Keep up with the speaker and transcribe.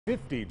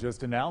50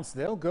 just announced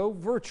they'll go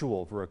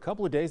virtual for a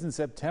couple of days in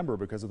September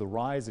because of the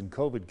rise in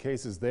COVID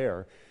cases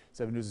there.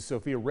 7 News'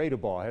 Sophia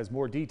Radabaugh has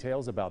more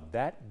details about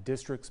that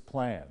district's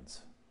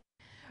plans.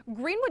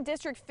 Greenwood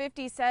District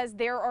 50 says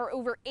there are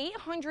over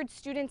 800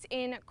 students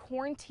in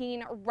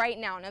quarantine right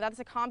now. Now, that's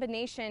a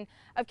combination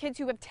of kids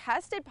who have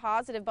tested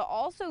positive, but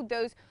also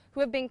those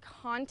who have been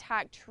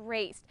contact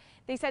traced.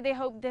 They said they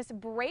hope this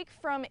break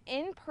from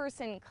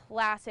in-person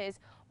classes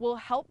will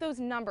help those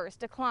numbers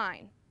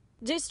decline.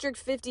 District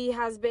 50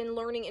 has been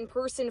learning in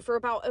person for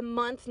about a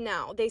month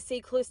now. They say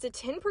close to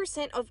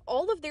 10% of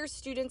all of their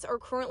students are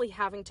currently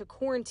having to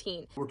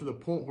quarantine. We're to the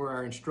point where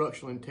our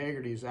instructional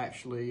integrity is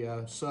actually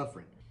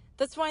suffering.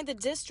 That's why the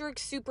district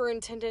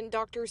superintendent,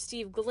 Dr.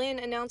 Steve Glenn,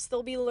 announced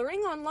they'll be learning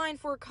online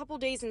for a couple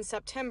days in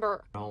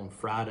September. On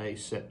Friday,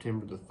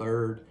 September the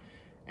 3rd,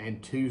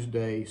 and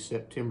Tuesday,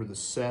 September the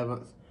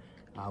 7th,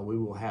 we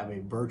will have a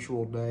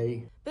virtual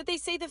day. But they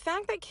say the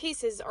fact that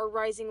cases are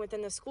rising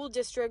within the school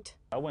district,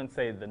 I wouldn't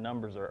say the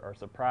numbers are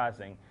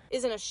surprising.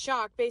 Isn't a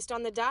shock based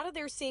on the data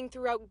they're seeing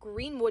throughout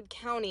Greenwood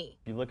County.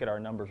 If you look at our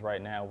numbers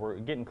right now, we're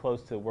getting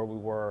close to where we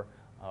were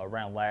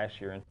around last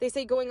year. They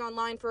say going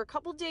online for a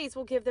couple days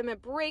will give them a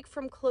break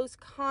from close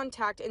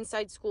contact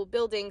inside school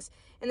buildings,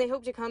 and they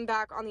hope to come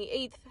back on the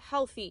 8th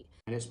healthy.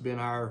 And it's been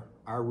our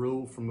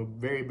rule from the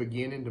very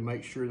beginning to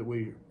make sure that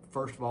we,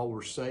 first of all,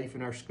 we're safe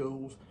in our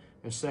schools,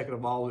 and second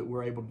of all, that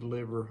we're able to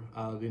deliver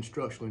the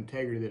instructional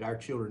integrity that our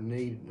children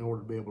need in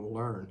order to be able to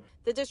learn.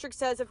 The district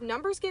says if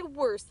numbers get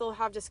worse, they'll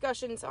have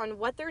discussions on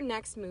what their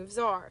next moves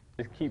are.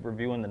 Just keep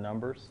reviewing the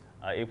numbers.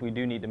 If we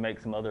do need to make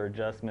some other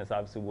adjustments,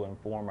 obviously we'll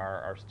inform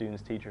our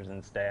students, teachers,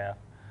 and staff,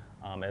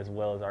 as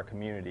well as our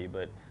community.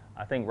 But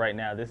I think right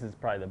now this is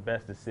probably the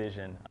best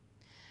decision.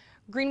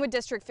 Greenwood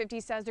District 50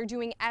 says they're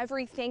doing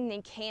everything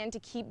they can to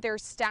keep their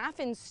staff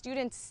and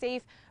students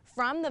safe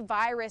from the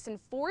virus, and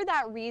for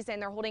that reason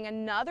they're holding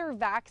another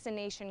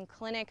vaccination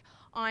clinic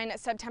on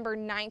September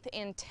 9th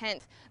and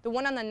 10th. The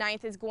one on the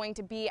 9th is going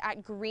to be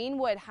at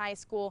Greenwood High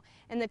School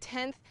and the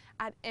 10th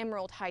at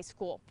Emerald High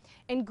School.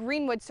 In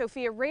Greenwood,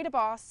 Sophia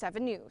Radabaugh,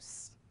 7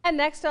 News. And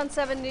next on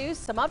 7 News,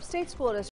 some upstate school districts